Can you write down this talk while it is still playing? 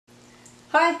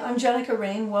Hi, I'm Jenica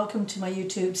Rayne. Welcome to my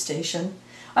YouTube station.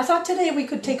 I thought today we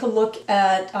could take a look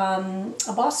at a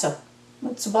bossa.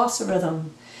 It's a bossa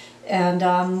rhythm. And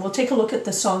we'll take a look at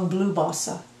the song Blue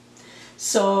Bossa.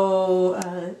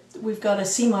 So we've got a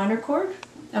C minor chord.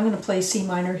 I'm going to play C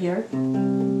minor here.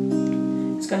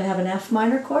 It's going to have an F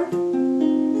minor chord.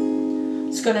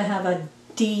 It's going to have a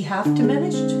D half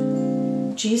diminished,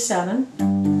 G7,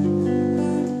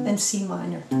 and C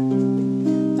minor.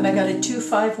 And I got a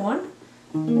 2-5-1,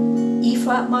 E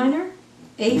flat minor,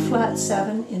 A flat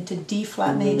 7 into D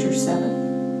flat major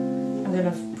 7. I'm going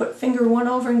to put finger 1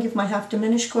 over and give my half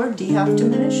diminished chord, D half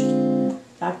diminished,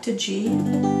 back to G,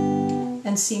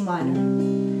 and C minor.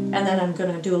 And then I'm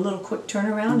going to do a little quick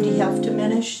turnaround, D half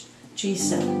diminished,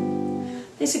 G7.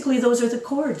 Basically those are the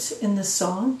chords in this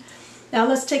song. Now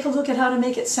let's take a look at how to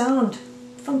make it sound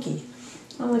funky,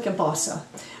 like a bossa.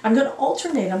 I'm going to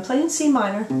alternate. I'm playing C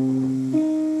minor.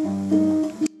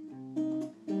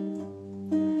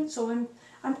 So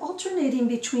I'm alternating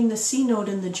between the C note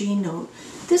and the G note.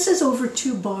 This is over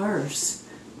 2 bars.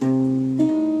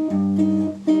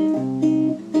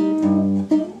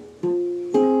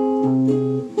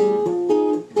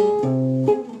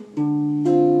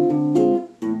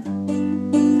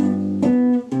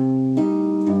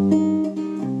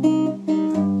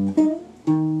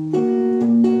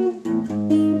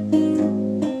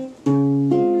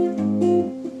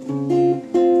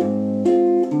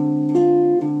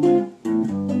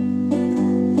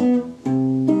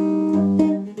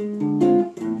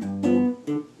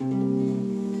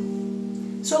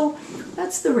 So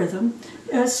that's the rhythm,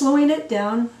 slowing it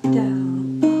down,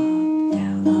 down, up,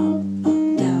 down,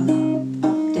 up, down,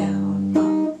 up, down,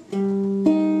 up.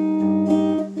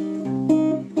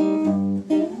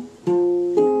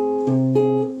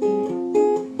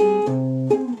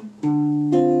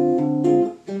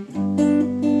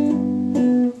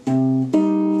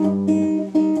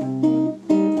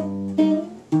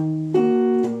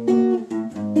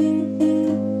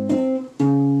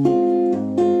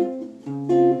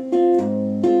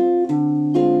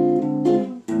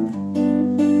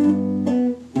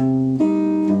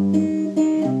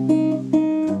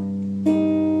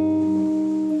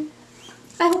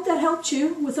 I hope that helped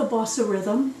you with a bossa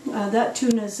rhythm. That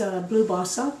tune is Blue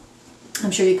Bossa. I'm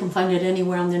sure you can find it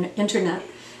anywhere on the internet.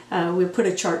 We put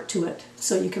a chart to it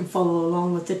so you can follow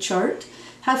along with the chart.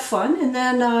 Have fun, and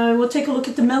then we'll take a look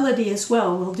at the melody as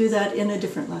well. We'll do that in a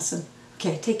different lesson.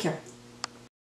 Okay, take care.